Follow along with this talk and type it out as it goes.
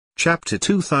Chapter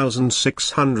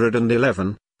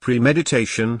 2611,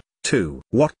 Premeditation, 2.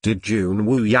 What did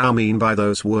Xuanhuan mean by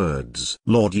those words?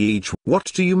 Lord Yi, what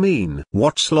do you mean?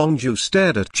 What? Longju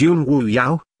stared at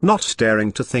Xuanhuan, not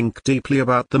daring to think deeply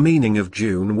about the meaning of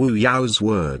Xuanhuan's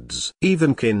words.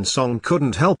 Even Qin Song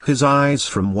couldn't help his eyes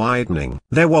from widening.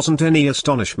 There wasn't any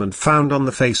astonishment found on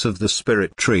the face of the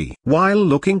spirit tree. While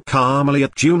looking calmly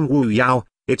at Xuanhuan,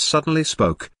 it suddenly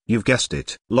spoke. You've guessed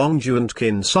it. Longju and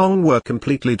Qin Song were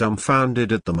completely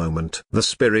dumbfounded at the moment. The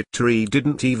spirit tree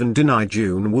didn't even deny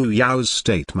Xuanhuan's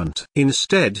statement.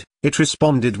 Instead, it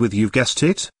responded with "You've guessed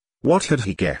it?" What had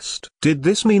he guessed? Did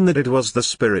this mean that it was the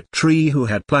spirit tree who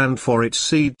had planned for its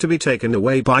seed to be taken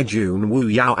away by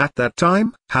Xuanhuan at that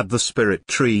time? Had the spirit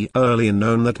tree earlier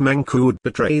known that Menku would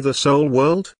betray the soul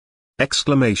world?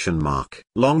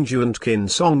 Longju and Qin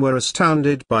Song were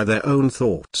astounded by their own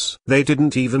thoughts. They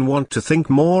didn't even want to think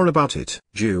more about it.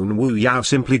 Xuanhuan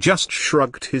simply just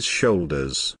shrugged his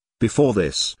shoulders. Before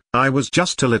this, I was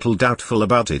just a little doubtful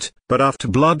about it, but after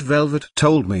Blood Velvet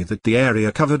told me that the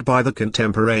area covered by the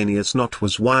contemporaneous knot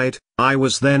was wide, I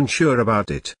was then sure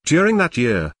about it. During that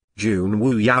year,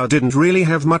 Xuanhuan didn't really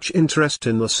have much interest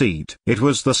in the seed. It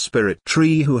was the spirit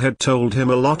tree who had told him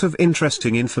a lot of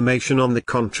interesting information on the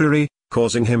contrary,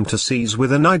 causing him to seize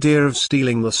with an idea of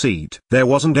stealing the seed. There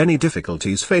wasn't any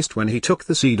difficulties faced when he took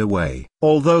the seed away,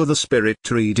 although the spirit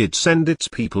tree did send its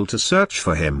people to search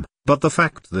for him. But the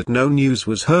fact that no news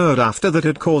was heard after that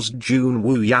had caused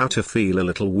Xuanhuan to feel a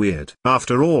little weird.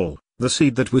 After all, the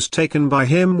seed that was taken by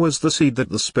him was the seed that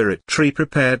the spirit tree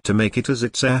prepared to make it as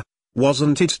its heir.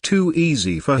 Wasn't it too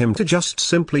easy for him to just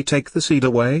simply take the seed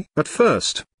away? At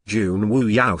first,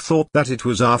 Xuanhuan thought that it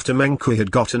was after Menku had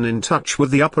gotten in touch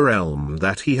with the upper realm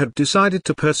that he had decided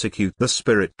to persecute the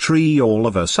spirit tree all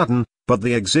of a sudden, but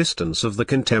the existence of the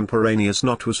contemporaneous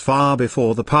knot was far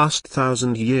before the past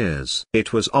 1,000 years.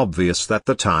 It was obvious that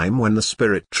the time when the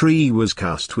spirit tree was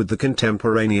cast with the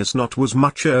contemporaneous knot was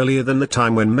much earlier than the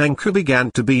time when Menku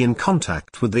began to be in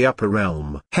contact with the upper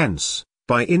realm. Hence,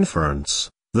 by inference,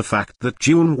 the fact that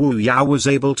Xuanhuan was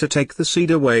able to take the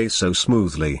seed away so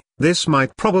smoothly, this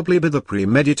might probably be the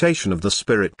premeditation of the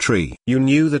spirit tree. You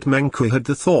knew that Menku had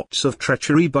the thoughts of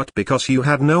treachery, but because you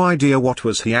had no idea what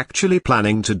was he actually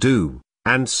planning to do,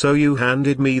 and so you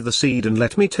handed me the seed and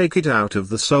let me take it out of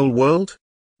the soul world?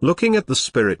 Looking at the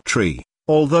spirit tree,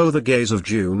 although the gaze of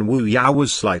Xuanhuan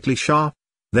was slightly sharp,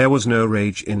 there was no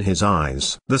rage in his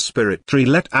eyes. The spirit tree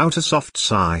let out a soft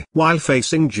sigh. While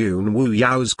facing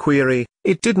Xuanhuan's query,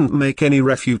 it didn't make any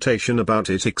refutation about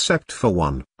it except for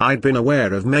one. I'd been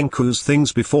aware of Menku's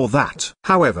things before that.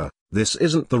 However, this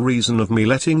isn't the reason of me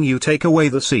letting you take away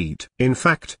the seed. In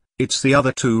fact, it's the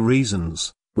other two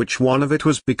reasons. Which one of it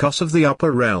was because of the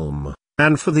upper realm?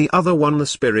 And for the other one, the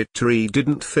spirit tree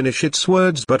didn't finish its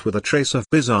words, but with a trace of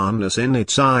bizarreness in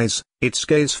its eyes, its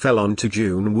gaze fell onto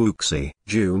Xuanhuan.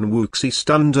 Xuanhuan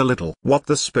stunned a little. What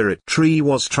the spirit tree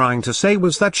was trying to say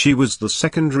was that she was the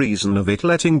second reason of it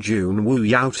letting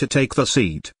Xuanhuan to take the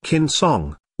seed. Qin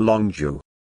Song, Longju.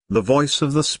 The voice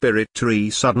of the spirit tree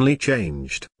suddenly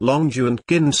changed. Longju and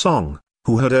Qin Song,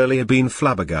 who had earlier been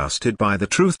flabbergasted by the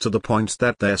truth to the point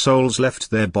that their souls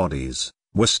left their bodies,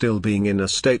 were still being in a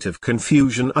state of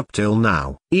confusion up till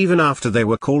now. Even after they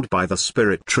were called by the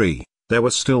spirit tree, they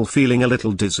were still feeling a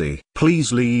little dizzy.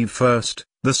 Please leave first,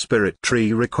 the spirit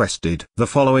tree requested. The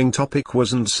following topic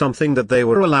wasn't something that they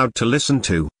were allowed to listen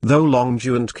to. Though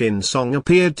Longju and Qin Song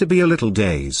appeared to be a little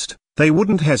dazed, they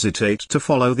wouldn't hesitate to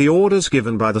follow the orders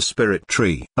given by the spirit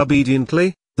tree.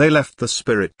 Obediently, they left the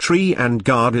spirit tree and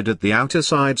guarded at the outer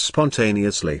side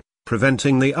spontaneously,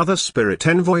 preventing the other spirit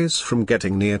envoys from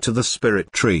getting near to the spirit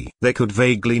tree. They could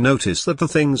vaguely notice that the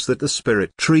things that the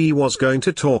spirit tree was going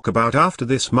to talk about after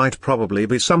this might probably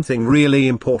be something really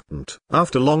important.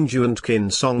 After Longju and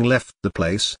Qin Song left the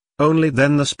place, only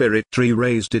then the spirit tree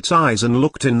raised its eyes and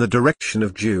looked in the direction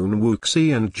of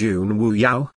Xuanhuan and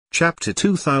Xuanhuan. Chapter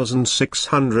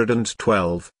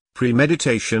 2612,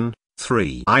 Premeditation,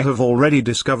 3. I have already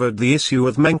discovered the issue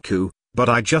of Menku, but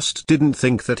I just didn't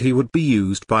think that he would be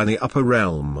used by the upper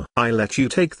realm. I let you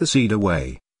take the seed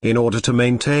away, in order to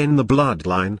maintain the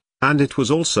bloodline, and it was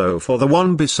also for the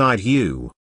one beside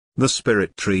you. The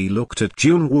spirit tree looked at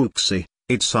Xuanhuan.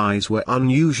 Its eyes were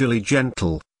unusually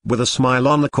gentle, with a smile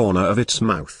on the corner of its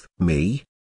mouth. Me?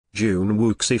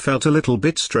 Xuanhuan felt a little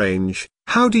bit strange.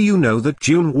 How do you know that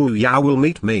Xuanhuan will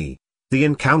meet me? The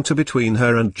encounter between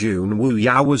her and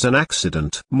Xuanhuan was an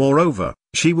accident. Moreover,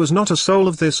 she was not a soul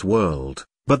of this world,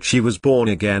 but she was born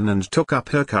again and took up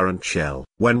her current shell.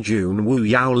 When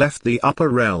Xuanhuan left the upper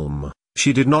realm,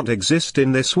 She did not exist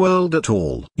in this world at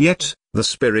all. Yet, the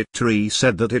spirit tree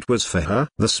said that it was for her.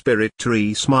 The spirit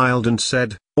tree smiled and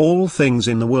said, "All things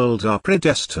in the world are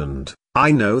predestined.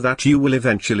 I know that you will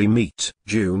eventually meet."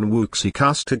 Jun Wuxi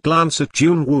cast a glance at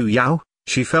Jun Wu Yao.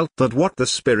 She felt that what the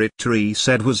spirit tree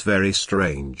said was very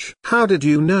strange. "How did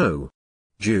you know?"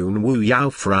 Jun Wu Yao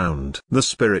frowned. The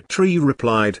spirit tree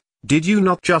replied, "Did you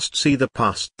not just see the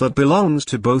past that belongs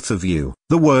to both of you?"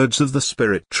 The words of the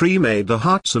spirit tree made the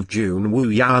hearts of Jun Wu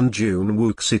Yao and Jun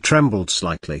Wuxi trembled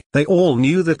slightly. They all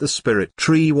knew that the spirit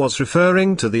tree was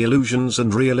referring to the illusions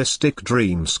and realistic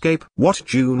dreamscape. What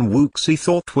Jun Wuxi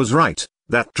thought was right.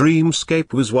 That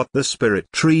dreamscape was what the spirit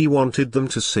tree wanted them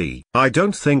to see. "I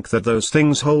don't think that those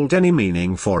things hold any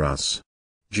meaning for us,"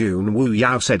 Jun Wu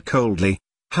Yao said coldly.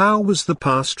 "How was the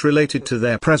past related to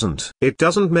their present?" "It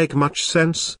doesn't make much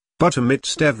sense, but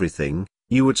amidst everything,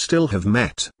 you would still have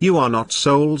met. You are not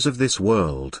souls of this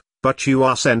world, but you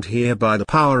are sent here by the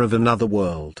power of another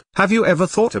world. Have you ever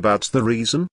thought about the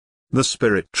reason?" The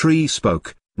spirit tree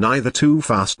spoke, neither too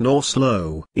fast nor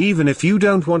slow. "Even if you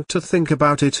don't want to think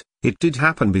about it, it did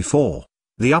happen before.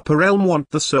 The upper realm want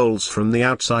the souls from the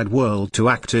outside world to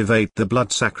activate the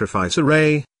blood sacrifice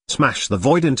array, smash the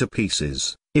void into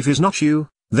pieces. If it's not you,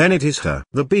 then it is her.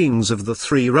 The beings of the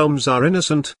three realms are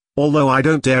innocent, although I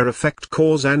don't dare affect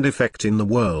cause and effect in the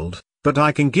world, but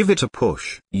I can give it a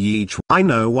push." I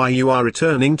know why you are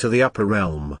returning to the upper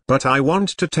realm. But I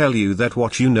want to tell you that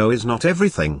what you know is not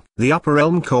everything. The upper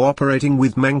realm cooperating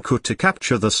with Menku to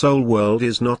capture the soul world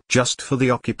is not just for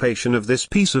the occupation of this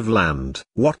piece of land.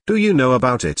 What do you know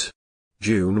about it?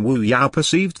 Jun Wu Yao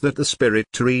perceived that the spirit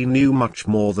tree knew much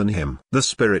more than him. The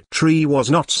spirit tree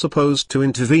was not supposed to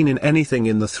intervene in anything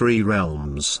in the three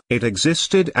realms. It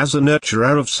existed as a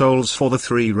nurturer of souls for the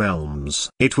three realms.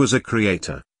 It was a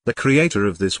creator, the creator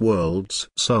of this world's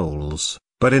souls,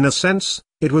 but in a sense,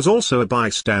 it was also a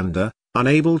bystander,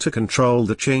 unable to control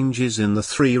the changes in the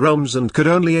three realms and could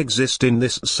only exist in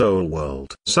this soul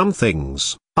world. Some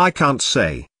things, I can't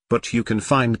say, but you can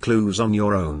find clues on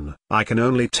your own. I can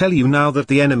only tell you now that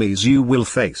the enemies you will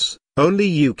face, only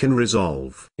you can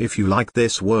resolve. If you like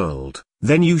this world,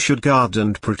 then you should guard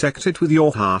and protect it with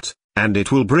your heart, and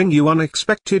it will bring you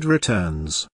unexpected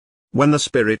returns. When the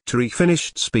spirit tree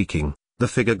finished speaking, the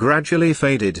figure gradually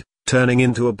faded, turning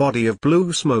into a body of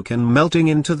blue smoke and melting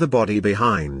into the body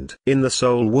behind. In the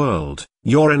soul world,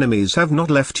 your enemies have not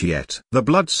left yet. The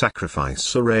blood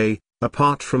sacrifice array,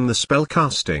 apart from the spell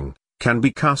casting, can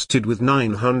be casted with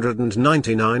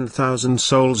 999,000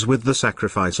 souls with the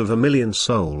sacrifice of 1,000,000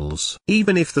 souls.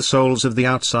 Even if the souls of the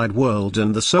outside world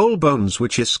and the soul bones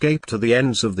which escape to the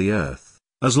ends of the earth,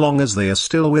 as long as they are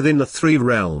still within the three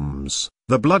realms,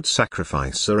 the blood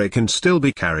sacrifice array can still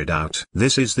be carried out.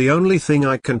 This is the only thing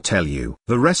I can tell you.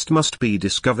 The rest must be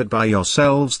discovered by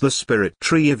yourselves. The spirit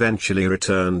tree eventually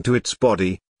returned to its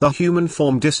body, the human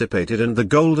form dissipated and the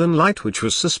golden light which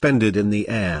was suspended in the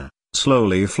air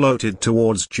slowly floated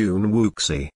towards Jun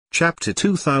Wuxi. Chapter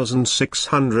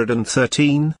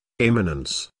 2613,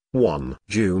 Imminence. 1.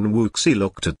 Jun Wuxi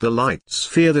looked at the light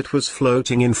sphere that was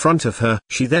floating in front of her.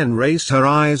 She then raised her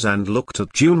eyes and looked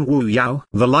at Jun Wu Yao.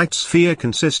 The light sphere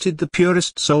consisted the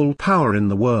purest soul power in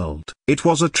the world. It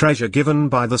was a treasure given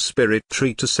by the spirit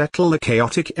tree to settle the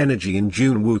chaotic energy in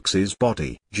Jun Wuxi's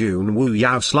body. Jun Wu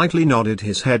Yao slightly nodded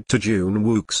his head to Jun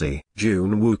Wuxi.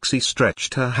 Jun Wuxi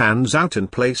stretched her hands out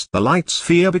and placed the light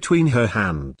sphere between her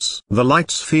hands. The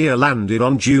light sphere landed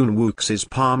on Jun Wuxi's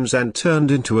palms and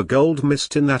turned into a gold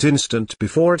mist in that instant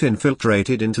before it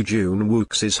infiltrated into Jun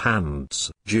Wuxi's hands.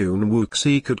 Jun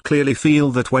Wuxi could clearly feel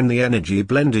that when the energy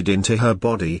blended into her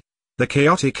body, the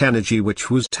chaotic energy which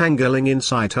was tangling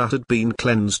inside her had been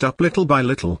cleansed up little by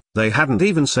little. They hadn't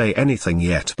even said anything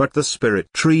yet, but the spirit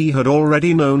tree had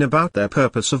already known about their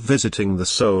purpose of visiting the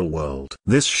soul world.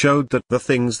 This showed that the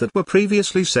things that were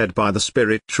previously said by the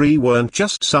spirit tree weren't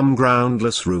just some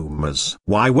groundless rumors.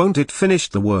 Why won't it finish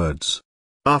the words?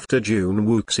 After Jun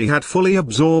Wuxi had fully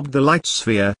absorbed the light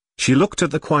sphere, she looked at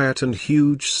the quiet and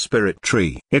huge spirit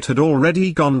tree. It had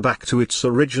already gone back to its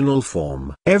original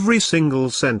form. Every single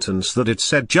sentence that it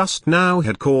said just now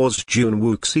had caused Jun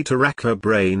Wuxi to rack her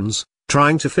brains,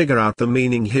 trying to figure out the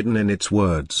meaning hidden in its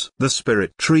words. The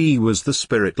spirit tree was the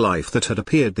spirit life that had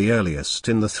appeared the earliest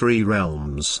in the three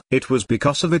realms. It was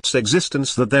because of its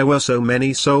existence that there were so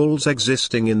many souls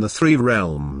existing in the three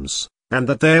realms, and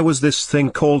that there was this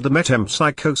thing called the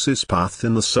metempsychosis path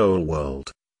in the soul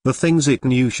world. The things it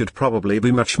knew should probably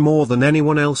be much more than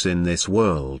anyone else in this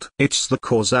world. It's the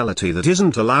causality that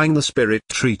isn't allowing the spirit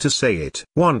tree to say it.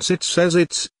 Once it says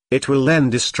it will then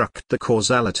destruct the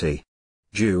causality.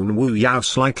 Jun Wu Yao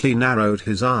slightly narrowed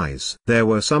his eyes. There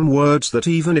were some words that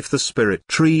even if the spirit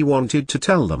tree wanted to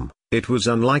tell them, it was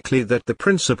unlikely that the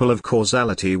principle of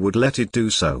causality would let it do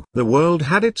so. The world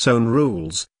had its own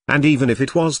rules, and even if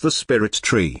it was the spirit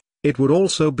tree, it would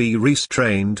also be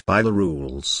restrained by the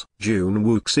rules. Jun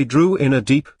Wuxi drew in a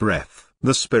deep breath.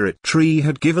 The spirit tree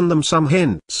had given them some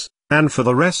hints, and for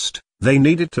the rest, they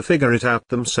needed to figure it out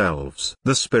themselves.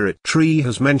 The spirit tree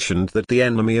has mentioned that the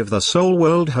enemy of the soul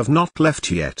world have not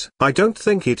left yet. I don't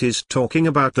think it is talking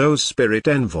about those spirit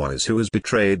envoys who has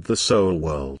betrayed the soul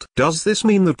world. Does this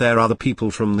mean that there are other people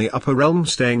from the upper realm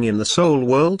staying in the soul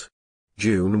world?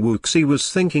 Jun Wuxi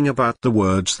was thinking about the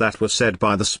words that were said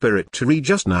by the spirit tree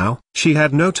just now. She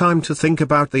had no time to think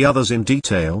about the others in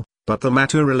detail, but the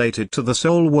matter related to the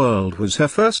soul world was her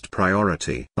first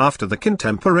priority. After the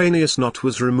contemporaneous knot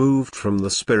was removed from the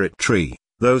spirit tree,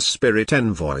 those spirit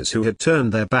envoys who had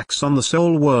turned their backs on the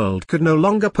soul world could no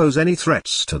longer pose any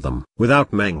threats to them.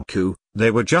 Without Menku, they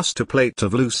were just a plate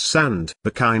of loose sand. The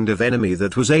kind of enemy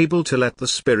that was able to let the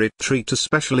spirit tree to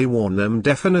specially warn them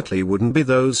definitely wouldn't be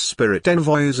those spirit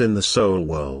envoys in the soul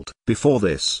world. Before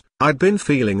this, I'd been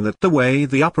feeling that the way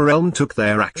the upper realm took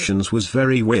their actions was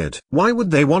very weird. Why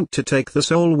would they want to take the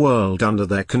soul world under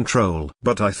their control?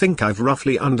 But I think I've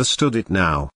roughly understood it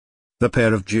now. The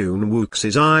pair of Jun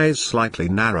Wuxi's eyes slightly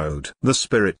narrowed. The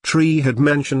spirit tree had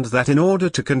mentioned that in order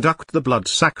to conduct the blood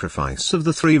sacrifice of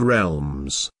the three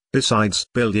realms, besides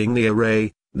building the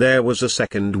array, there was a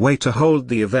second way to hold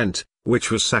the event, which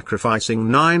was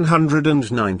sacrificing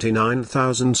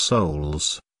 999,000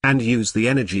 souls, and use the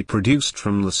energy produced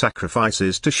from the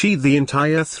sacrifices to sheathe the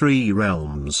entire three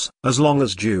realms. As long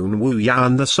as Jun Wu Ya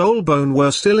and the soul bone were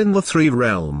still in the three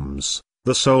realms,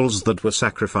 the souls that were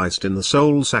sacrificed in the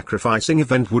soul sacrificing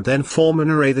event would then form an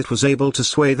array that was able to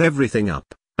swathe everything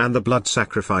up, and the blood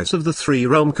sacrifice of the three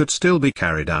realm could still be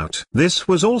carried out. This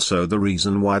was also the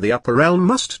reason why the upper realm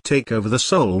must take over the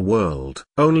soul world.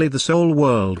 Only the soul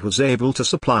world was able to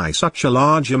supply such a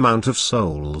large amount of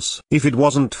souls. If it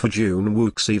wasn't for Jun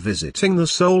Wuxi visiting the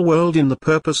soul world in the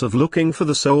purpose of looking for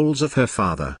the souls of her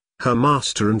father, her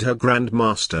master and her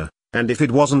grandmaster, and if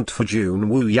it wasn't for Jun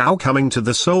Wu Yao coming to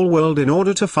the soul world in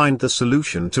order to find the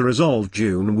solution to resolve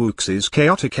Jun Wuxi's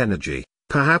chaotic energy,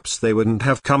 perhaps they wouldn't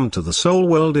have come to the soul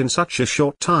world in such a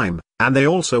short time, and they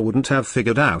also wouldn't have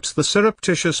figured out the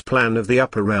surreptitious plan of the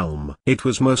upper realm. It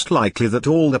was most likely that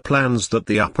all the plans that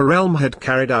the upper realm had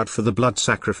carried out for the blood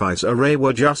sacrifice array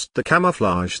were just the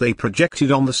camouflage they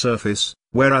projected on the surface,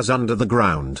 whereas under the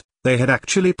ground, they had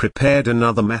actually prepared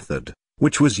another method,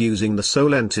 which was using the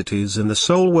soul entities in the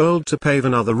soul world to pave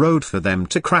another road for them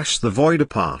to crash the void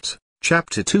apart.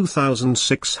 Chapter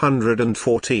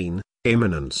 2614,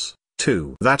 Imminence.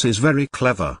 2. That is very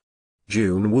clever.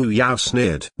 Jun Wu Yao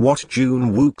sneered. What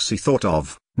Jun Wuxi thought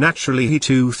of, naturally he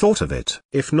too thought of it.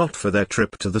 If not for their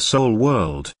trip to the soul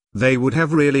world, they would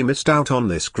have really missed out on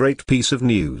this great piece of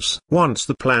news. Once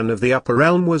the plan of the upper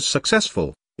realm was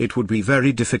successful, it would be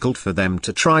very difficult for them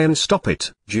to try and stop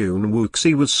it. Jun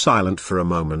Wuxi was silent for a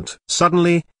moment.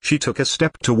 Suddenly, she took a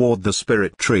step toward the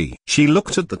spirit tree. She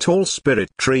looked at the tall spirit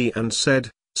tree and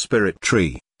said, "Spirit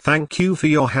tree, thank you for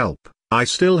your help. I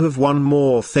still have one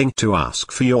more thing to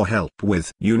ask for your help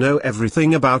with. You know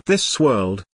everything about this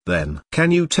world, then.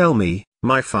 Can you tell me,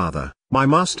 my father, my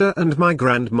master and my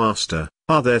grandmaster,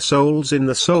 are there souls in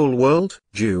the soul world?"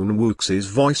 Jun Wuxi's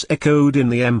voice echoed in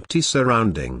the empty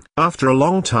surrounding. After a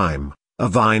long time, a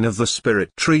vine of the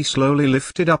spirit tree slowly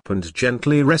lifted up and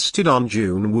gently rested on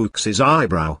Jun Wuxi's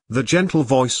eyebrow. The gentle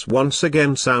voice once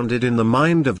again sounded in the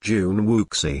mind of Jun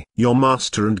Wuxi. Your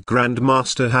master and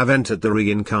grandmaster have entered the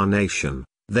reincarnation.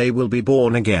 They will be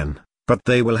born again, but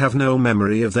they will have no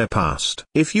memory of their past.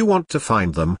 If you want to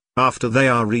find them, after they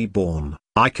are reborn,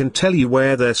 I can tell you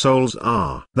where their souls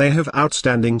are. They have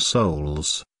outstanding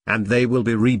souls, and they will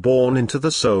be reborn into the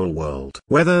soul world.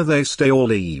 Whether they stay or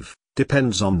leave,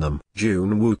 depends on them.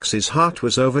 Jun Wuxi's heart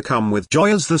was overcome with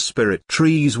joy as the spirit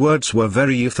tree's words were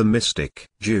very euphemistic.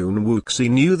 Jun Wuxi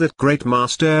knew that Great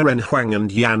Master Ren Huang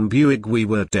and Yan Buigui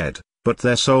were dead, but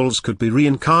their souls could be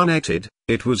reincarnated.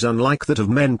 It was unlike that of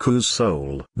Menku's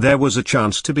soul. There was a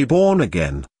chance to be born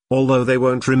again, although they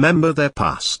won't remember their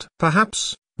past.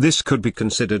 Perhaps this could be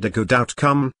considered a good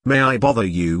outcome. May I bother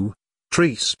you,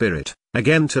 tree spirit,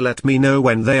 again to let me know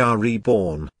when they are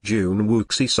reborn? Jun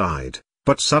Wuxi sighed,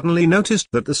 but suddenly noticed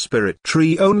that the spirit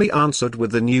tree only answered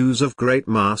with the news of Great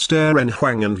Master Ren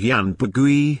Huang and Yan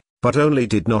Bugui, but only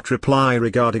did not reply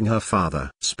regarding her father.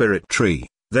 Spirit tree,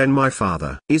 then my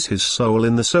father, is his soul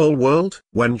in the soul world?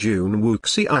 When Jun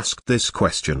Wuxi asked this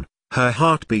question, Her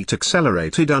heartbeat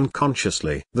accelerated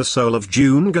unconsciously. The soul of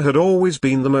Junga had always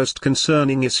been the most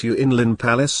concerning issue in Lin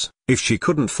Palace. If she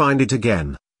couldn't find it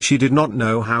again, she did not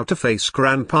know how to face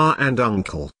Grandpa and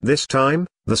Uncle. This time,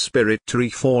 the spirit tree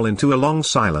fell into a long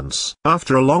silence.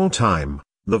 After a long time,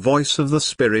 the voice of the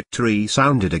spirit tree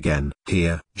sounded again.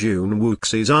 Here, Jun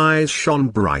Wuxi's eyes shone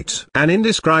bright. An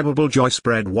indescribable joy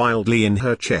spread wildly in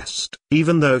her chest.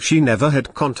 Even though she never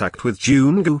had contact with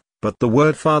Jungu, but the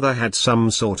word father had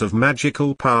some sort of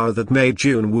magical power that made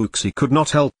Jun Wuxi could not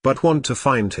help but want to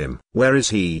find him. Where is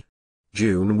he?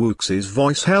 Jun Wuxi's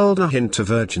voice held a hint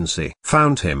of urgency.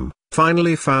 Found him,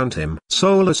 finally found him.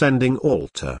 Soul ascending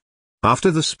altar. After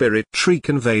the spirit tree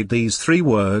conveyed these 3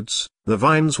 words, the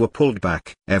vines were pulled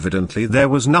back. Evidently there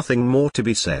was nothing more to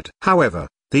be said. However,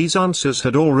 these answers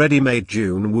had already made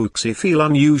Jun Wuxi feel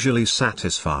unusually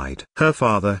satisfied. Her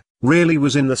father really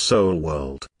was in the soul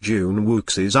world. Jun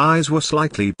Wuxi's eyes were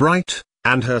slightly bright,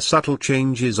 and her subtle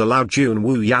changes allowed Jun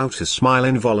Wu Yao to smile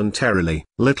involuntarily.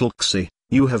 Little Xi,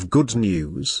 you have good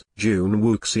news. Jun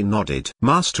Wuxi nodded.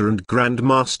 Master and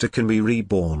Grandmaster can be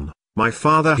reborn. My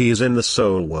father, he is in the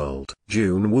soul world.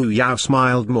 Jun Wu Yao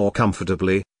smiled more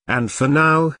comfortably, and for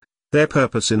now, their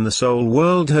purpose in the soul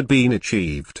world had been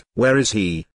achieved. Where is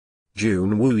he?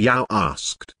 Jun Wu Yao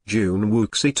asked. Jun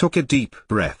Wuxi took a deep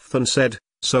breath and said,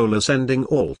 Soul ascending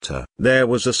altar. There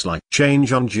was a slight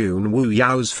change on Jun Wu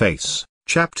Yao's face.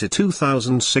 Chapter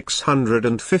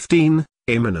 2615,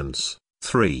 Imminence.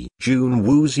 3. Jun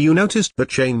Wu's You noticed the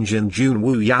change in Jun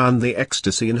Wu Yao and the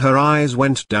ecstasy in her eyes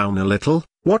went down a little.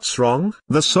 What's wrong?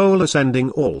 The soul ascending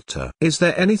altar. Is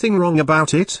there anything wrong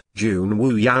about it? Jun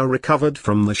Wu Yao recovered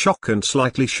from the shock and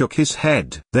slightly shook his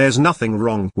head. There's nothing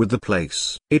wrong with the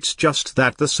place. It's just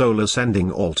that the soul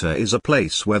ascending altar is a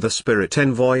place where the spirit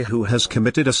envoy who has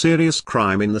committed a serious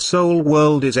crime in the soul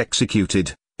world is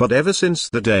executed. But ever since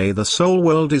the day the soul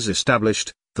world is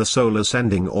established, the soul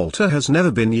ascending altar has never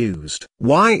been used.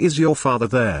 Why is your father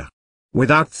there?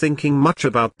 Without thinking much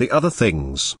about the other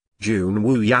things, Jun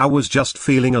Wu Yao was just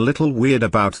feeling a little weird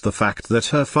about the fact that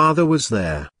her father was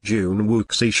there. Jun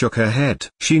Wuxi shook her head.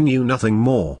 She knew nothing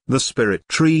more. The spirit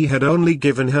tree had only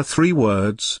given her 3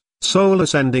 words, soul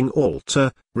ascending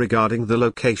altar, regarding the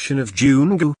location of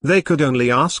Jungu. They could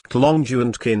only ask Longju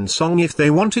and Qin Song if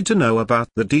they wanted to know about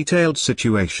the detailed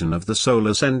situation of the soul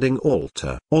ascending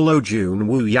altar. Although Jun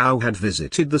Wu Yao had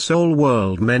visited the soul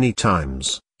world many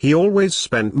times, he always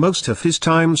spent most of his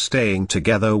time staying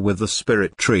together with the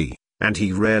spirit tree, and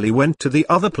he rarely went to the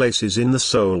other places in the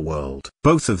soul world.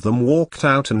 Both of them walked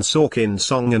out and saw Qin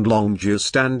Song and Longju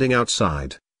standing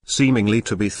outside, seemingly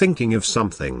to be thinking of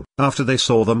something. After they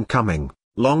saw them coming,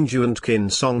 Longju and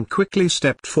Qin Song quickly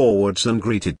stepped forwards and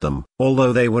greeted them.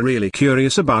 Although they were really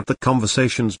curious about the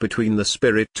conversations between the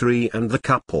spirit tree and the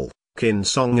couple, Qin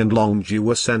Song and Longju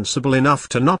were sensible enough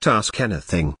to not ask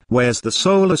anything. Where's the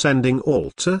soul ascending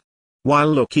altar? While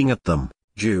looking at them,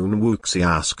 Jun Wuxi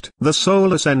asked. The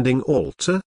soul ascending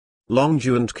altar?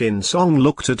 Longju and Qin Song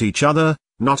looked at each other,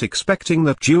 not expecting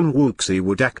that Jun Wuxi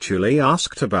would actually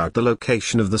ask about the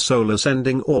location of the soul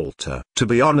ascending altar. To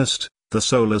be honest, the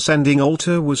soul ascending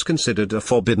altar was considered a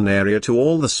forbidden area to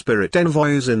all the spirit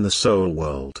envoys in the soul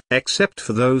world. Except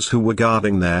for those who were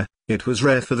guarding there, it was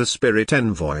rare for the spirit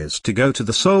envoys to go to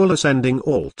the soul ascending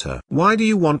altar. Why do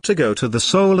you want to go to the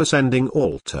soul ascending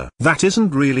altar? That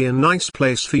isn't really a nice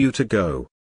place for you to go.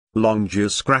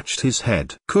 Longju scratched his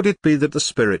head. Could it be that the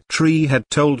spirit tree had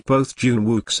told both Jun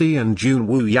Wuxi and Jun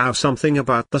Wu Yao something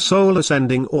about the soul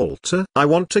ascending altar? I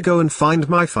want to go and find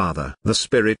my father. The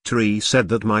spirit tree said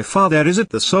that my father is at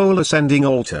the soul ascending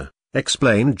altar,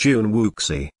 explained Jun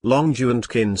Wuxi. Longju and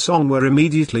Qin Song were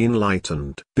immediately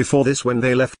enlightened. Before this, when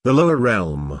they left the lower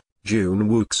realm, Jun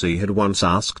Wuxi had once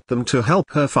asked them to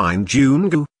help her find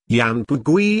Jungu, Yan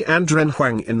Bugui and Ren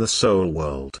Huang in the soul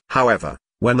world. However,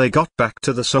 when they got back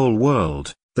to the soul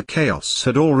world, the chaos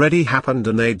had already happened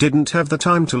and they didn't have the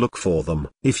time to look for them.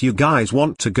 If you guys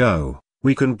want to go,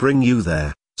 we can bring you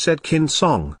there, said Qin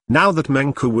Song. Now that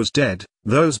Menku was dead,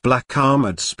 those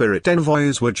black-armored spirit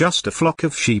envoys were just a flock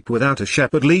of sheep without a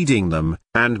shepherd leading them,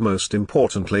 and most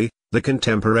importantly, the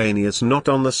contemporaneous knot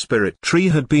on the spirit tree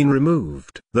had been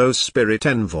removed. Those spirit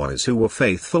envoys who were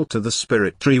faithful to the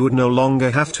spirit tree would no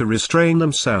longer have to restrain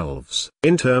themselves.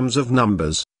 In terms of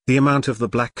numbers, the amount of the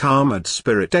black-armored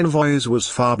spirit envoys was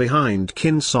far behind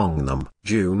Qin Song them.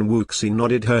 Jun Wuxi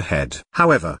nodded her head.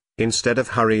 However, instead of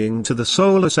hurrying to the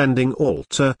soul ascending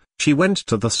altar, she went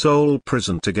to the soul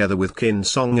prison together with Qin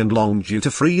Song and Longju to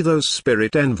free those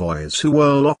spirit envoys who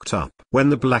were locked up. When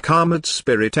the black-armored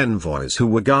spirit envoys who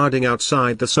were guarding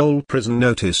outside the soul prison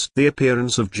noticed the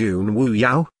appearance of Jun Wu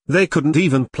Yao, they couldn't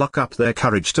even pluck up their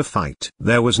courage to fight.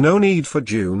 There was no need for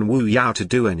Jun Wu Yao to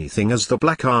do anything, as the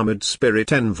black-armored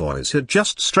spirit envoys had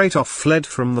just straight off fled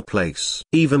from the place.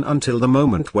 Even until the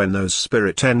moment when those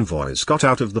spirit envoys got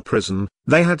out of the prison,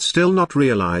 they had still not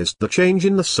realized the change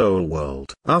in the soul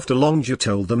world. After Longju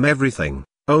told them everything,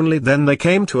 only then they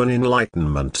came to an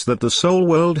enlightenment that the soul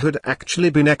world had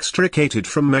actually been extricated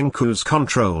from Menku's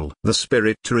control. The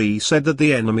spirit tree said that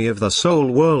the enemy of the soul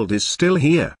world is still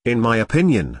here. In my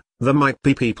opinion, there might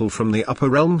be people from the upper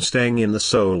realm staying in the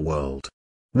soul world.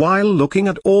 While looking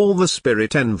at all the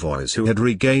spirit envoys who had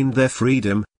regained their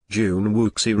freedom, Jun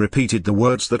Wuxi repeated the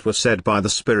words that were said by the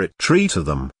spirit tree to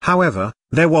them. However,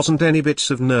 there wasn't any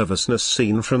bits of nervousness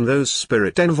seen from those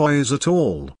spirit envoys at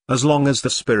all. As long as the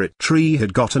spirit tree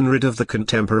had gotten rid of the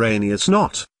contemporaneous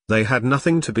knot, they had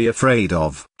nothing to be afraid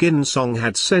of. Qin Song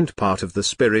had sent part of the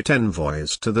spirit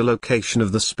envoys to the location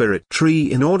of the spirit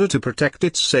tree in order to protect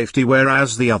its safety,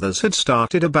 whereas the others had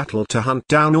started a battle to hunt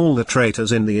down all the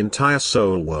traitors in the entire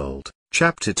soul world.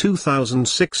 Chapter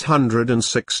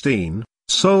 2616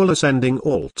 Soul Ascending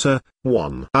Altar,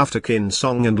 1. After Qin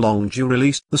Song and Longju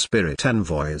released the spirit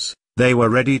envoys, they were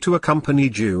ready to accompany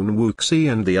Jun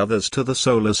Wuxi and the others to the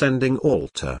Soul Ascending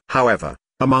Altar. However,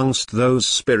 amongst those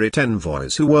spirit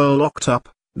envoys who were locked up,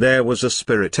 there was a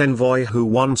spirit envoy who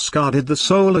once guarded the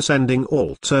Soul Ascending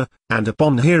Altar, and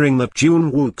upon hearing that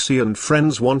Jun Wuxi and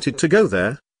friends wanted to go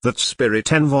there, that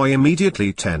spirit envoy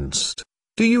immediately tensed.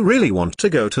 "Do you really want to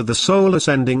go to the Soul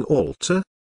Ascending Altar?"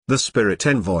 The spirit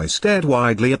envoy stared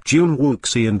widely at Jun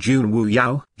Wuxi and Jun Wu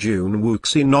Yao. Jun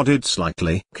Wuxi nodded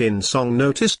slightly. Qin Song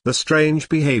noticed the strange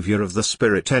behavior of the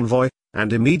spirit envoy,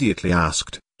 and immediately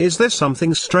asked, "Is there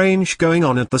something strange going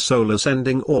on at the Soul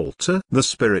Ascending Altar?" The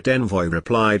spirit envoy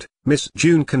replied, "Miss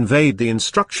Jun conveyed the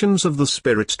instructions of the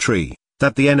spirit tree,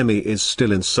 that the enemy is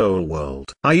still in Soul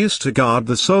World. I used to guard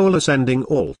the Soul Ascending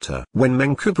Altar. When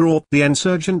Menku brought the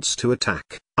insurgents to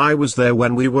attack, I was there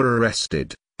when we were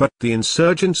arrested. But the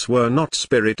insurgents were not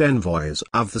spirit envoys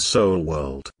of the soul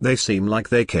world. They seem like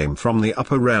they came from the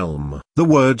upper realm." The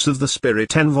words of the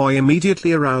spirit envoy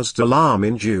immediately aroused alarm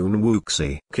in Jun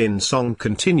Wuxi. Qin Song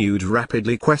continued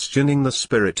rapidly questioning the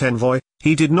spirit envoy.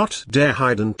 He did not dare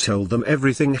hide and tell them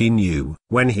everything he knew.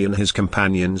 When he and his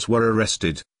companions were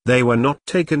arrested, they were not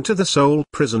taken to the soul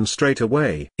prison straight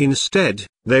away. Instead,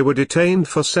 they were detained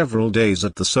for several days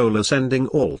at the Soul Ascending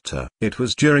Altar. It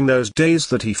was during those days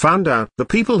that he found out the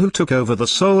people who took over the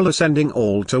Soul Ascending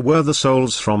Altar were the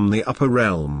souls from the upper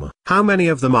realm. "How many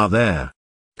of them are there?"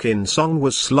 Qin Song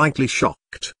was slightly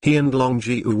shocked. He and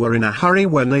Longji were in a hurry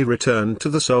when they returned to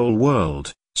the soul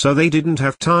world, so they didn't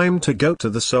have time to go to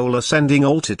the Soul Ascending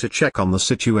Altar to check on the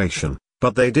situation.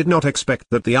 But they did not expect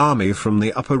that the army from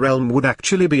the upper realm would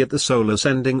actually be at the Soul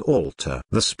Ascending Altar.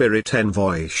 The spirit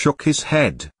envoy shook his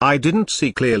head. "I didn't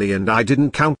see clearly and I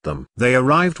didn't count them. They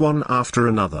arrived one after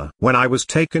another. When I was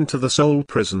taken to the soul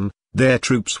prison, their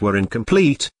troops were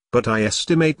incomplete, but I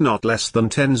estimate not less than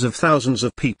tens of thousands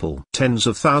of people." "Tens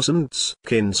of thousands?"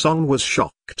 Qin Song was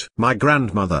shocked. "My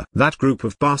grandmother, that group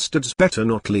of bastards better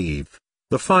not leave.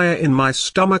 The fire in my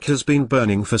stomach has been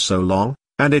burning for so long.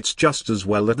 And it's just as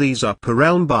well that these upper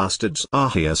realm bastards are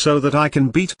here so that I can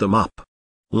beat them up."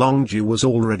 Longju was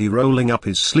already rolling up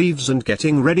his sleeves and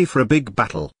getting ready for a big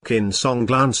battle. Qin Song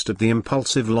glanced at the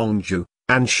impulsive Longju,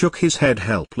 and shook his head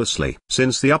helplessly.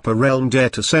 "Since the upper realm dare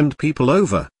to send people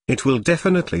over, it will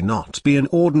definitely not be an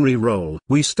ordinary role.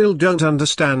 We still don't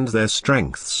understand their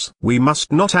strengths. We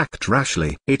must not act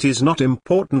rashly. It is not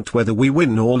important whether we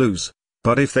win or lose.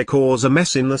 But if they cause a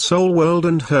mess in the soul world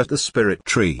and hurt the spirit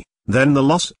tree, then the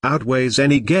loss outweighs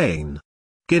any gain."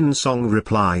 Qin Song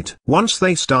replied. Once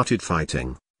they started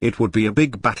fighting, it would be a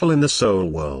big battle in the soul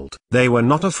world. They were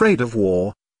not afraid of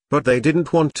war, but they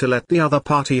didn't want to let the other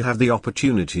party have the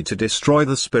opportunity to destroy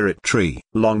the spirit tree.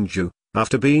 Longju,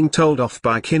 after being told off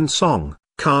by Qin Song,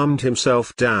 calmed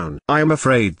himself down. "I am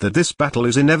afraid that this battle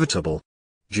is inevitable."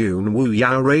 Jun Wu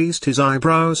Yao raised his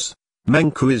eyebrows.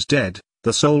 "Menku is dead.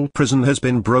 The soul prison has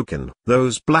been broken.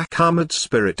 Those black-armored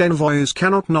spirit envoys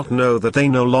cannot not know that they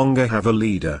no longer have a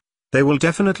leader. They will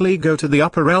definitely go to the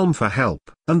upper realm for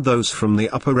help, and those from the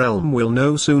upper realm will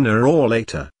know sooner or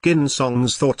later." Qin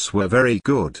Song's thoughts were very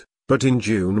good, but in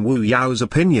Jun Wu Yao's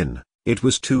opinion, it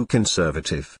was too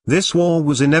conservative. This war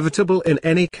was inevitable in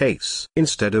any case.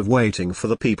 Instead of waiting for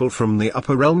the people from the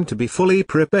upper realm to be fully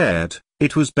prepared,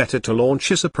 it was better to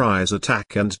launch a surprise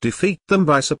attack and defeat them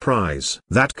by surprise.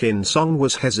 That Qin Song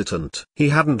was hesitant. He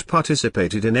hadn't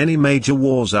participated in any major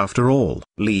wars after all.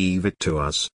 "Leave it to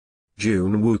us."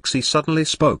 Jun Wuxi suddenly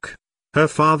spoke. Her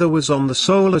father was on the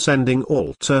soul ascending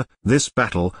altar. This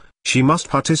battle, she must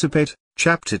participate.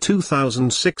 Chapter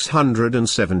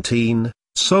 2617,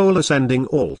 Soul Ascending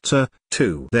Altar,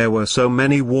 2. There were so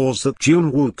many wars that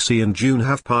Xuanhuan and June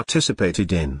have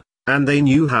participated in, and they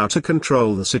knew how to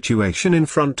control the situation in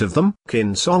front of them.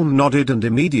 Qin Song nodded and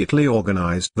immediately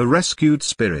organized the rescued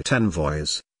spirit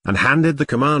envoys, and handed the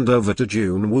command over to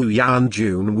Xuanhuan and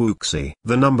Xuanhuan.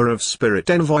 The number of spirit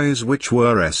envoys which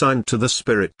were assigned to the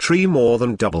spirit tree more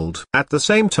than doubled. At the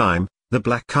same time, the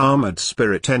black-armored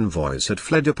spirit envoys had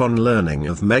fled upon learning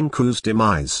of Mengku's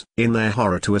demise. In their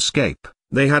horror to escape,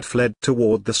 they had fled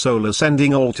toward the soul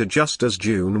ascending altar just as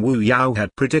Xuanhuan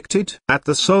had predicted. At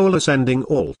the soul ascending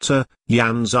altar,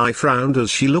 Yanzai frowned as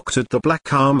she looked at the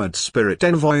black-armored spirit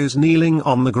envoys kneeling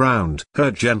on the ground.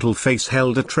 Her gentle face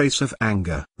held a trace of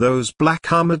anger. Those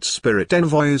black-armored spirit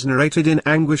envoys narrated in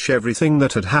anguish everything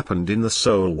that had happened in the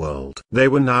soul world. They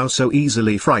were now so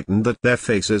easily frightened that their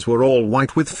faces were all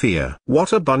white with fear.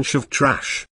 What a bunch of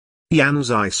trash!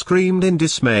 Yanzai screamed in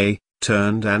dismay,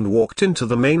 turned and walked into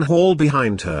the main hall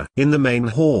behind her. In the main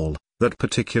hall, that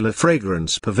particular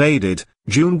fragrance pervaded.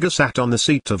 Junga sat on the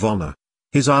seat of honor.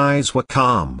 His eyes were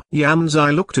calm.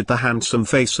 Yanzai looked at the handsome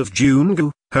face of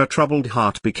Junga. Her troubled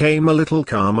heart became a little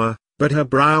calmer, but her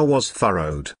brow was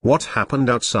furrowed. What happened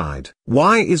outside?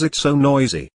 Why is it so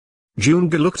noisy?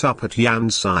 Junga looked up at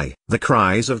Yanzai. The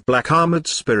cries of black-armored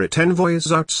spirit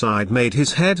envoys outside made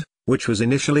his head, which was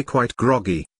initially quite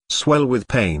groggy, swell with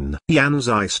pain.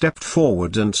 Yanzai stepped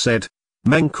forward and said,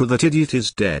 "Mengku, that idiot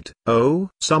is dead." "Oh,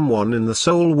 someone in the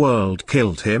soul world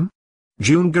killed him?"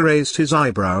 Junga raised his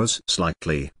eyebrows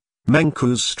slightly.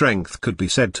 Mengku's strength could be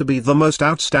said to be the most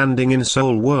outstanding in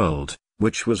soul world,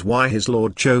 which was why his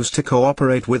lord chose to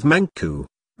cooperate with Mengku.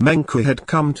 Mengku had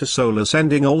come to soul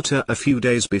ascending altar a few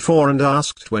days before and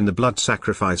asked when the blood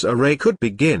sacrifice array could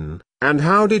begin, and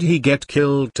how did he get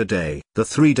killed today? The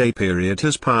 3-day period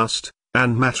has passed,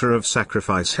 and matter of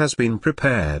sacrifice has been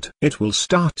prepared. It will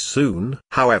start soon.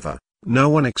 However, no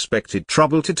one expected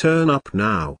trouble to turn up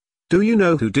now. Do you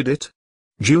know who did it?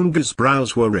 Junga's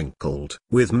brows were wrinkled.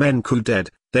 With Mengku dead,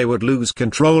 they would lose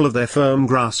control of their firm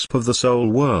grasp of the soul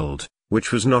world,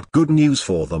 which was not good news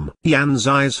for them.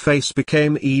 Yanzai's face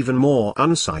became even more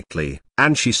unsightly,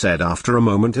 and she said after a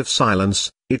moment of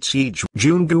silence, "It's Yij."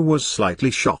 Junga was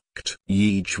slightly shocked.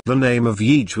 Yij. The name of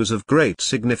Yij was of great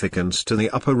significance to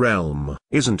the upper realm.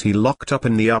 Isn't he locked up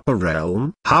in the upper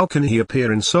realm? How can he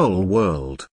appear in soul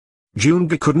world?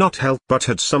 Junga could not help but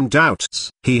had some doubts.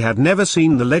 He had never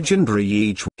seen the legendary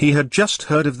Yij. He had just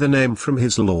heard of the name from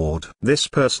his lord. This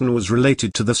person was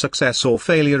related to the success or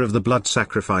failure of the blood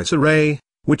sacrifice array,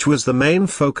 which was the main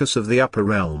focus of the upper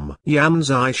realm.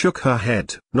 Yanzai shook her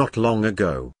head. Not long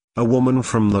ago, a woman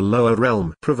from the lower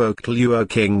realm provoked Luo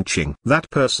Qingqing. That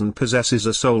person possesses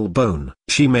a soul bone.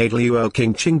 She made Luo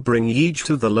Qingqing bring Yij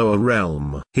to the lower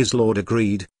realm. His lord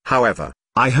agreed. However,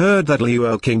 I heard that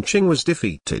Luo Qingqing was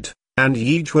defeated, and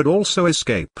Yij had also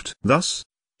escaped. Thus,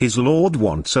 his lord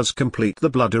wants us complete the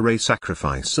blood array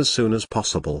sacrifice as soon as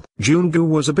possible. Junga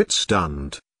was a bit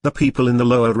stunned. The people in the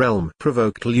lower realm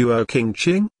provoked Luo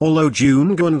Qingqing. Although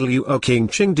Junga and Luo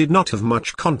Qingqing did not have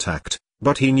much contact,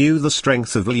 but he knew the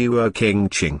strength of Luo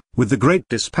Qingqing. With the great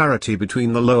disparity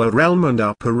between the lower realm and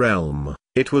upper realm,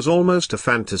 it was almost a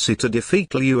fantasy to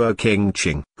defeat Luo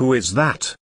Qingqing. Who is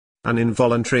that? An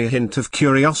involuntary hint of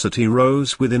curiosity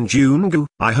rose within Junga.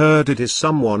 I heard it is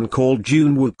someone called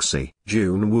Xuanhuan.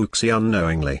 Xuanhuan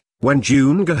unknowingly. When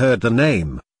Junga heard the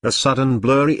name, a sudden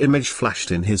blurry image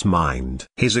flashed in his mind.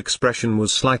 His expression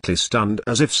was slightly stunned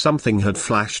as if something had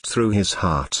flashed through his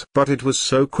heart. But it was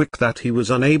so quick that he was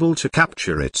unable to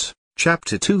capture it.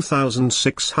 Chapter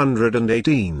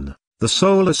 2618, The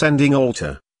Soul Ascending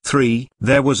Altar, 3.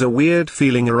 There was a weird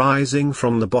feeling arising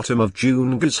from the bottom of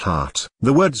Junga's heart.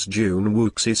 The words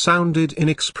Xuanhuan sounded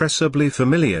inexpressibly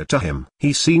familiar to him.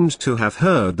 He seemed to have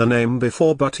heard the name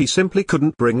before, but he simply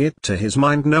couldn't bring it to his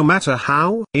mind no matter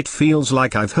how. It feels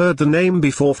like I've heard the name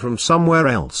before from somewhere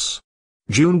else.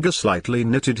 Junga slightly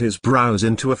knitted his brows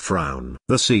into a frown.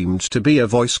 There seemed to be a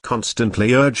voice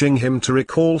constantly urging him to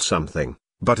recall something,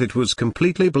 but it was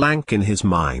completely blank in his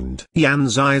mind.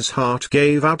 Yanzai's heart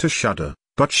gave out a shudder,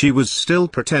 but she was still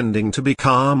pretending to be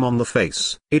calm on the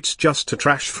face. It's just a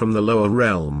trash from the lower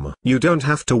realm. You don't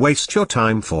have to waste your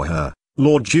time for her,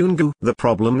 Lord Junga. The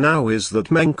problem now is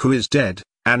that Mengku is dead,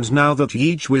 and now that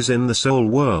Yij was in the soul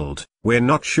world, we're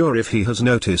not sure if he has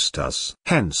noticed us.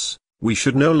 Hence, we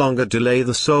should no longer delay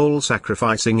the soul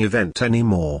sacrificing event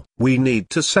anymore. We need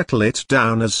to settle it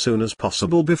down as soon as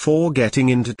possible before getting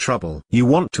into trouble. You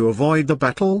want to avoid the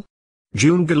battle?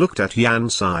 Junga looked at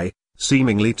Yanzai,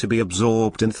 seemingly to be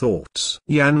absorbed in thoughts.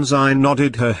 Yanzai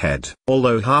nodded her head.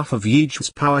 Although half of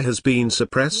Yiju's power has been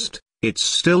suppressed, it's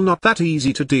still not that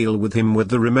easy to deal with him with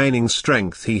the remaining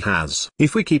strength he has.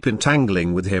 If we keep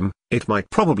entangling with him, it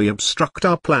might probably obstruct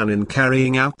our plan in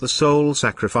carrying out the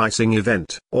soul-sacrificing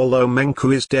event. Although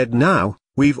Menku is dead now,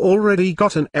 we've already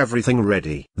gotten everything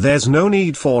ready. There's no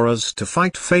need for us to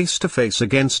fight face to face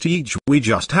against Yiju. We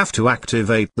just have to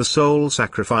activate the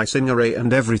soul-sacrificing array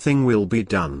and everything will be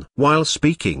done. While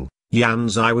speaking,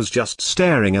 Yanzai was just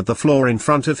staring at the floor in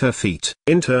front of her feet.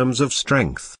 In terms of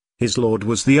strength, his lord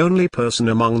was the only person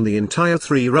among the entire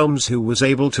three realms who was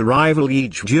able to rival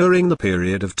Yiju during the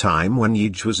period of time when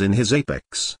Yiju was in his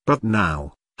apex. But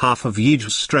now, half of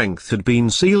Yiju's strength had been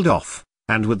sealed off,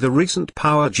 and with the recent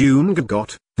power Jungu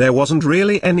got, there wasn't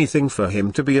really anything for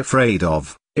him to be afraid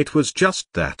of. It was just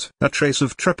that. A trace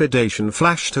of trepidation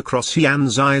flashed across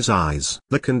Yanzai's eyes.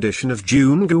 The condition of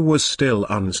Jungu was still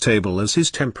unstable as his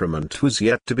temperament was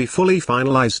yet to be fully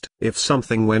finalized. If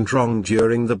something went wrong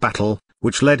during the battle,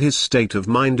 which led his state of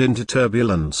mind into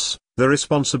turbulence, the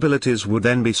responsibilities would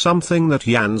then be something that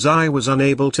Yanzai was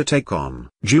unable to take on.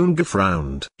 Jungu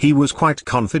frowned. He was quite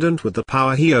confident with the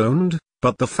power he owned,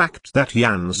 but the fact that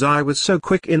Yanzai was so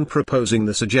quick in proposing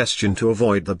the suggestion to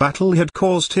avoid the battle had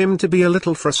caused him to be a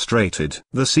little frustrated.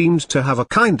 There seemed to have a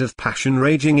kind of passion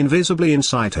raging invisibly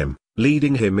inside him,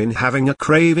 leading him in having a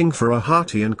craving for a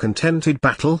hearty and contented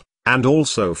battle, and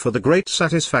also for the great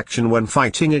satisfaction when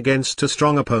fighting against a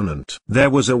strong opponent. There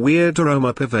was a weird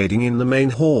aroma pervading in the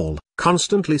main hall,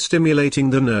 constantly stimulating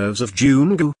the nerves of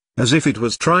Jungu, as if it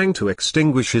was trying to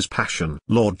extinguish his passion.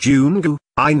 Lord Jungu,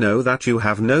 I know that you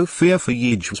have no fear for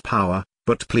Yiju's power,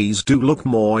 but please do look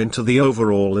more into the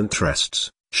overall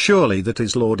interests. Surely that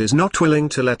his lord is not willing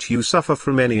to let you suffer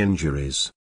from any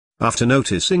injuries. After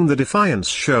noticing the defiance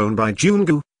shown by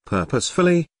Jungu,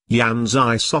 purposefully,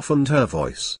 Yanzai softened her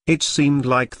voice. It seemed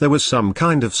like there was some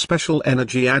kind of special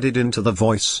energy added into the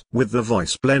voice. With the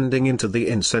voice blending into the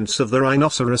incense of the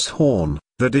rhinoceros horn,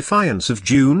 the defiance of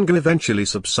Jungu eventually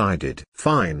subsided.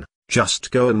 Fine,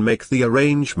 just go and make the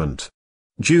arrangement.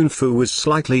 Junfu was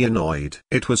slightly annoyed.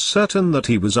 It was certain that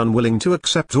he was unwilling to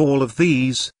accept all of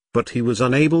these, but he was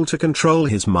unable to control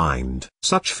his mind.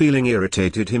 Such feeling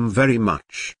irritated him very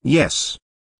much. Yes.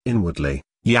 Inwardly,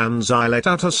 Yanzai let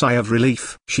out a sigh of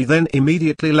relief. She then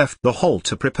immediately left the hall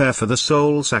to prepare for the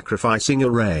soul-sacrificing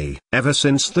array. Ever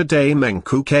since the day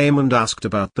Menku came and asked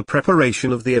about the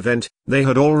preparation of the event, they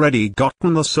had already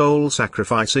gotten the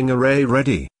soul-sacrificing array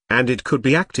ready, and it could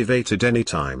be activated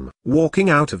anytime. Walking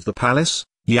out of the palace,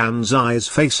 Yanzai's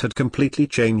face had completely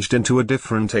changed into a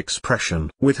different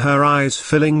expression. With her eyes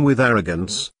filling with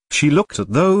arrogance, she looked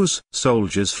at those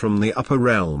soldiers from the upper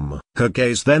realm. Her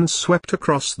gaze then swept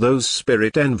across those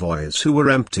spirit envoys who were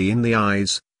empty in the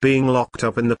eyes, being locked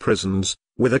up in the prisons,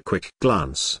 with a quick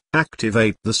glance.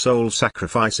 Activate the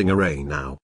soul-sacrificing array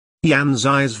now.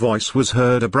 Yanzai's voice was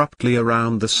heard abruptly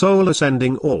around the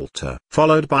soul-ascending altar.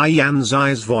 Followed by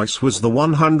Yanzai's voice was the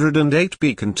 108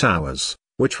 beacon towers,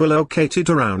 which were located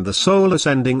around the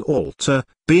soul-ascending altar,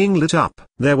 being lit up.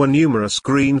 There were numerous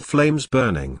green flames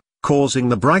burning, causing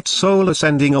the bright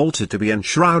soul-ascending altar to be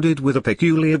enshrouded with a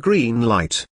peculiar green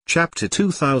light. Chapter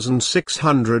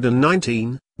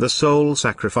 2619, The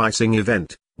Soul-Sacrificing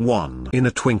Event, 1. In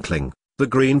a twinkling, the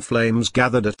green flames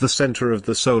gathered at the center of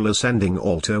the soul-ascending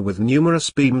altar with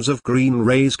numerous beams of green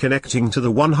rays connecting to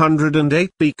the 108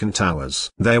 beacon towers.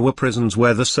 There were prisons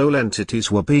where the soul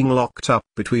entities were being locked up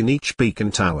between each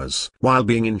beacon towers. While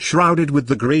being enshrouded with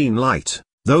the green light,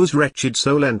 those wretched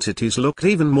soul entities looked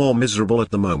even more miserable at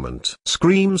the moment.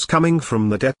 Screams coming from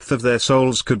the depth of their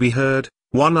souls could be heard,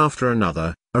 one after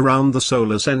another, around the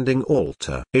soul-ascending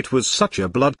altar. It was such a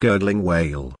blood-curdling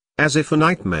wail, as if a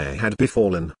nightmare had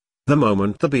befallen. The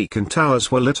moment the beacon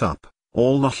towers were lit up,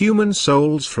 all the human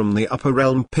souls from the upper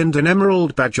realm pinned an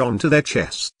emerald badge onto their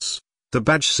chests. The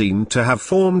badge seemed to have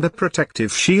formed a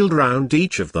protective shield round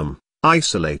each of them,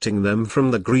 isolating them from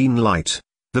the green light.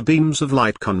 The beams of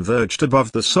light converged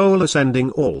above the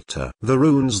soul-ascending altar. The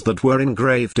runes that were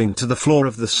engraved into the floor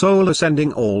of the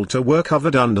soul-ascending altar were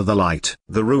covered under the light.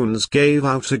 The runes gave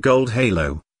out a gold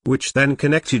halo, which then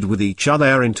connected with each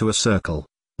other into a circle.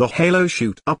 The halo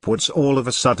shoot upwards all of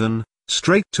a sudden,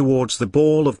 straight towards the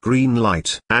ball of green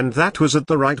light. And that was at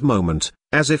the right moment,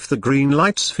 as if the green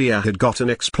light sphere had gotten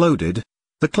exploded.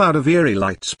 The cloud of eerie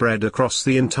light spread across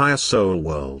the entire soul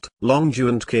world. Longju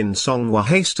and Qin Song were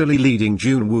hastily leading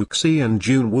Jun Wuxi and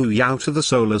Jun Wu Yao to the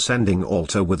soul-ascending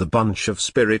altar with a bunch of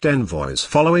spirit envoys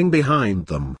following behind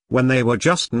them. When they were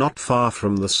just not far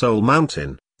from the soul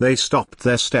mountain, they stopped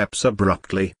their steps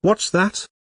abruptly. What's that?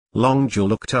 Longju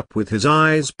looked up with his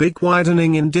eyes big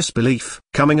widening in disbelief.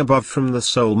 Coming above from the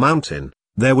Soul Mountain,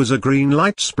 there was a green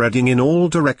light spreading in all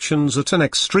directions at an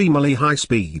extremely high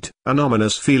speed. An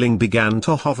ominous feeling began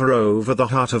to hover over the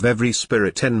heart of every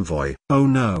spirit envoy. Oh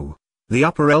no! The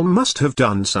upper realm must have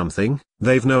done something.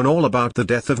 They've known all about the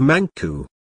death of Manku.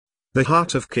 The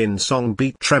heart of Qin Song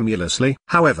beat tremulously.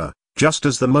 However, just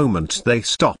as the moment they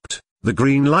stopped, the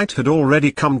green light had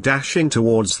already come dashing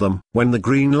towards them. When the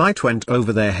green light went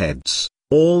over their heads,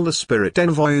 all the spirit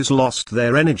envoys lost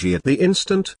their energy at the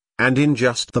instant, and in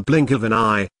just the blink of an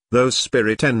eye, those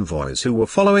spirit envoys who were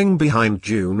following behind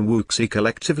Jun Wuxi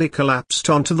collectively collapsed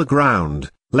onto the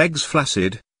ground, legs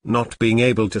flaccid, not being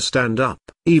able to stand up.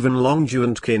 Even Longju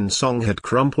and Qin Song had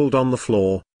crumpled on the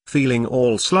floor, feeling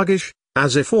all sluggish,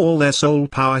 as if all their soul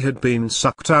power had been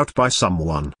sucked out by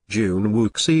someone. Jun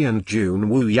Wuxi and Jun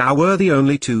Wuyao were the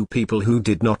only two people who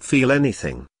did not feel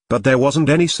anything, but there wasn't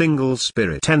any single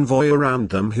spirit envoy around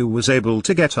them who was able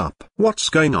to get up. What's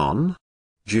going on?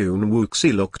 Jun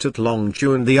Wuxi looked at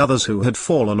Longju and the others who had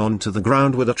fallen onto the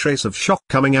ground with a trace of shock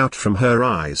coming out from her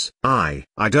eyes. I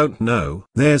don't know.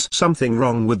 There's something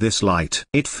wrong with this light.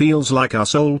 It feels like our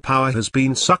soul power has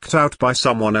been sucked out by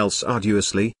someone else.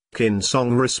 Arduously, Qin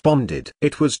Song responded.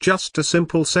 It was just a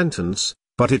simple sentence,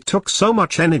 but it took so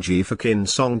much energy for Qin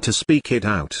Song to speak it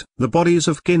out. The bodies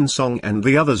of Qin Song and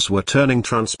the others were turning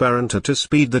transparent at a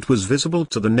speed that was visible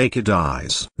to the naked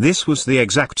eyes. This was the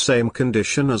exact same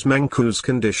condition as Manku's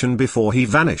condition before he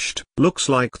vanished. Looks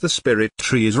like the spirit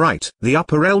tree is right. The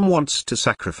upper realm wants to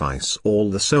sacrifice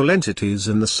all the soul entities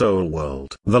in the soul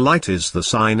world. The light is the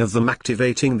sign of them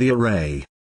activating the array.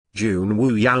 Jun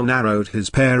Wuyao narrowed his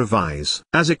pair of eyes.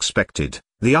 As expected,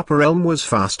 the upper realm was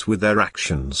fast with their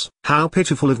actions. How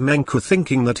pitiful of Menku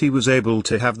thinking that he was able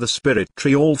to have the spirit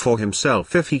tree all for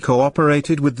himself if he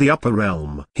cooperated with the upper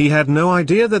realm. He had no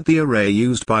idea that the array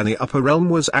used by the upper realm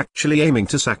was actually aiming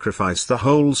to sacrifice the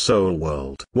whole soul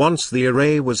world. Once the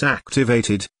array was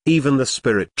activated, even the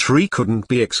spirit tree couldn't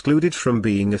be excluded from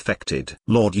being affected.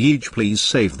 Lord Yeej, please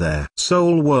save their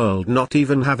soul world. Not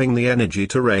even having the energy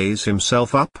to raise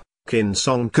himself up, Qin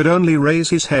Song could only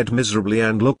raise his head miserably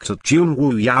and looked at Jun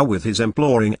Wuyao with his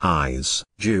imploring eyes.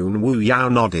 Jun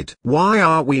Wuyao nodded. Why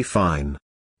are we fine?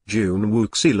 Jun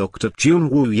Wuxi looked at Jun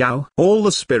Wuyao. All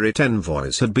the spirit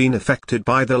envoys had been affected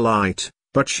by the light,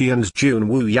 but she and Jun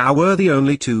Wuyao were the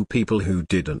only two people who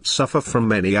didn't suffer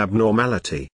from any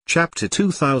abnormality. Chapter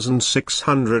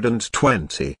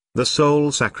 2620, The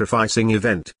Soul Sacrificing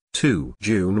Event, 2.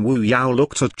 Jun Wuyao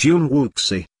looked at Jun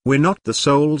Wuxi. We're not the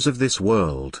souls of this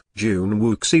world. Jun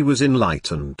Wuxi was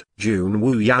enlightened. Jun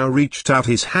Wuyao reached out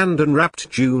his hand and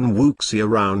wrapped Jun Wuxi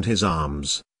around his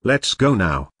arms. Let's go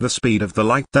now. The speed of the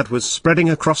light that was spreading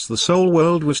across the soul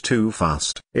world was too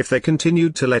fast. If they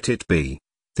continued to let it be,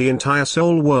 the entire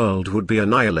soul world would be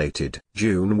annihilated.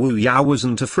 Jun Wuyao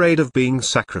wasn't afraid of being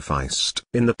sacrificed.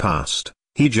 In the past,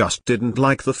 he just didn't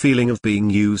like the feeling of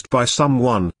being used by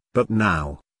someone, but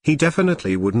now, he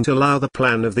definitely wouldn't allow the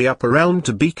plan of the upper realm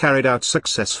to be carried out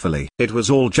successfully. It was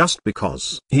all just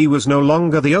because he was no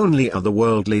longer the only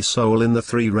otherworldly soul in the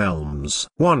three realms.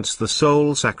 Once the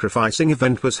soul sacrificing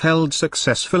event was held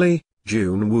successfully,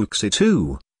 Jun Wuxi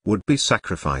too would be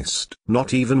sacrificed.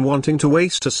 Not even wanting to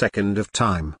waste a second of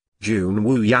time, Jun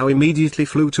Wuyao immediately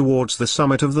flew towards the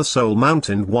summit of the Soul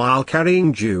Mountain while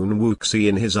carrying Jun Wuxi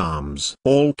in his arms.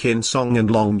 All Qin Song and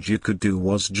Longju could do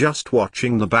was just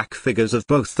watching the back figures of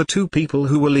both the two people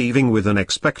who were leaving with an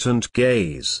expectant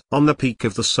gaze. On the peak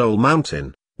of the Soul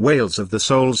Mountain, wails of the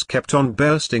souls kept on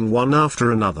bursting one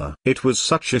after another. It was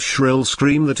such a shrill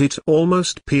scream that it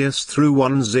almost pierced through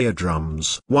one's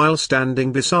eardrums. While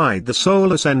standing beside the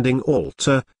soul ascending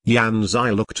altar, Yan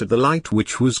Zai looked at the light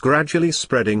which was gradually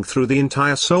spreading through the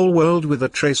entire soul world with a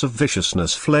trace of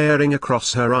viciousness flaring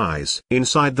across her eyes.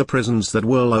 Inside the prisons that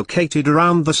were located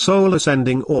around the soul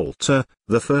ascending altar,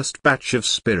 the first batch of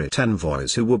spirit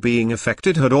envoys who were being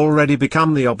affected had already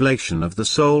become the oblation of the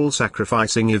soul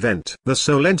sacrificing event. The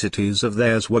soul entities of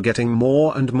theirs were getting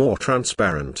more and more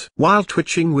transparent. While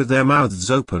twitching with their mouths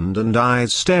opened and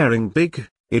eyes staring big,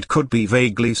 it could be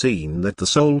vaguely seen that the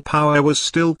soul power was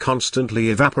still constantly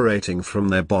evaporating from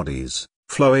their bodies,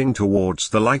 flowing towards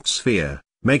the light sphere,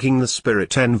 making the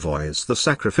spirit envoys the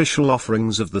sacrificial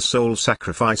offerings of the soul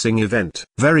sacrificing event.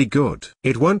 Very good.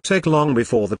 It won't take long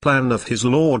before the plan of his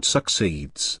lord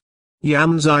succeeds.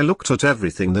 Yan Zai looked at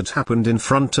everything that happened in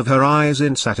front of her eyes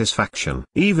in satisfaction.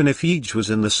 Even if Yeej was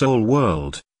in the soul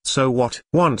world, so what?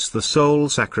 Once the soul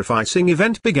sacrificing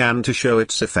event began to show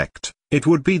its effect, it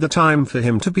would be the time for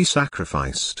him to be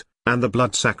sacrificed, and the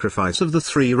blood sacrifice of the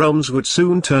three realms would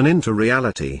soon turn into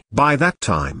reality. By that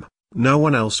time, No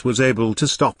one else was able to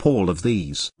stop all of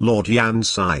these. Lord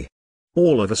Yanzai.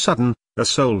 All of a sudden, a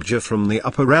soldier from the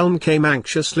upper realm came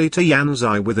anxiously to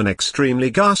Yanzai with an extremely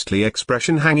ghastly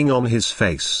expression hanging on his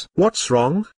face. "What's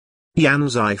wrong?"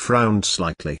 Yanzai frowned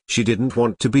slightly. She didn't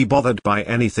want to be bothered by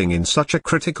anything in such a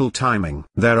critical timing.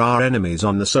 "There are enemies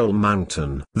on the Soul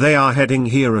Mountain. They are heading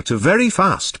here at a very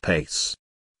fast pace."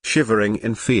 Shivering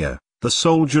in fear, the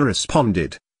soldier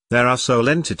responded, "There are soul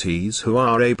entities who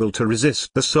are able to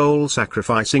resist the soul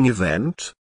sacrificing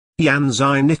event?"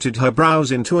 Yanzai knitted her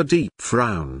brows into a deep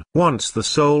frown. Once the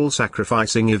soul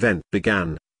sacrificing event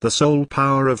began, the soul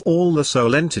power of all the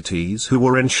soul entities who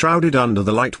were enshrouded under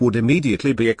the light would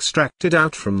immediately be extracted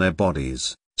out from their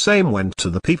bodies. Same went to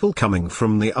the people coming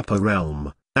from the upper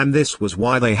realm, and this was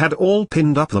why they had all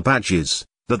pinned up the badges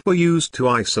that were used to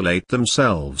isolate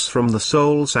themselves from the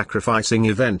soul sacrificing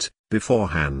event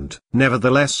beforehand.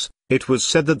 Nevertheless, it was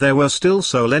said that there were still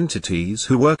soul entities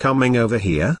who were coming over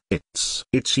here. It's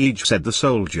Yij, said the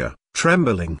soldier,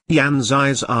 trembling.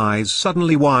 Yanzai's eyes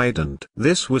suddenly widened.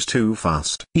 This was too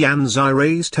fast. Yanzai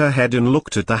raised her head and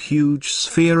looked at the huge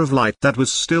sphere of light that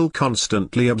was still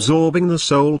constantly absorbing the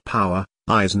soul power.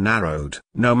 Eyes narrowed.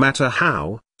 "No matter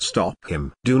how, stop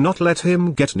him. Do not let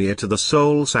him get near to the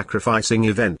soul sacrificing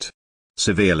event."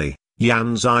 Severely,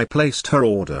 Yanzai placed her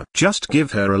order. Just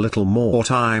give her a little more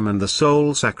time and the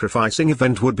soul sacrificing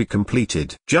event would be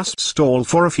completed. Just stall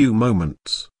for a few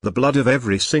moments. The blood of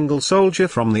every single soldier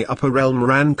from the upper realm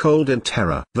ran cold in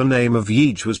terror. The name of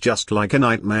Yij was just like a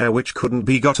nightmare which couldn't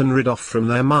be gotten rid of from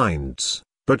their minds.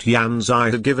 But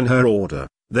Yanzai had given her order.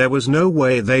 There was no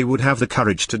way they would have the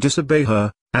courage to disobey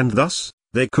her, and thus,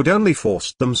 they could only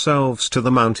force themselves to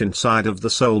the mountainside of the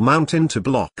Soul Mountain to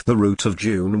block the route of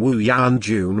Xuanhuan and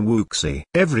Xuanhuxi.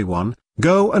 "Everyone,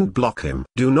 go and block him.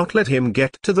 Do not let him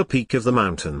get to the peak of the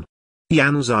mountain."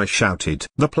 Yanzai shouted.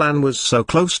 The plan was so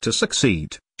close to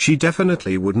succeed, she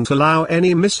definitely wouldn't allow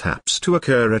any mishaps to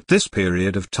occur at this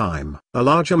period of time. A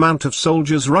large amount of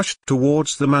soldiers rushed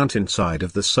towards the mountainside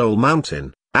of the Soul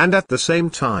Mountain, and at the same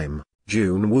time,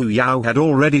 Xuanhuan had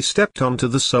already stepped onto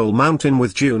the Soul Mountain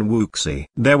with Xuanhuxi.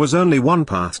 There was only one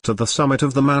path to the summit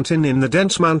of the mountain in the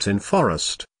dense mountain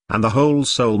forest, and the whole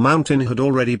Soul Mountain had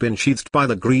already been sheathed by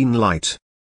the green light.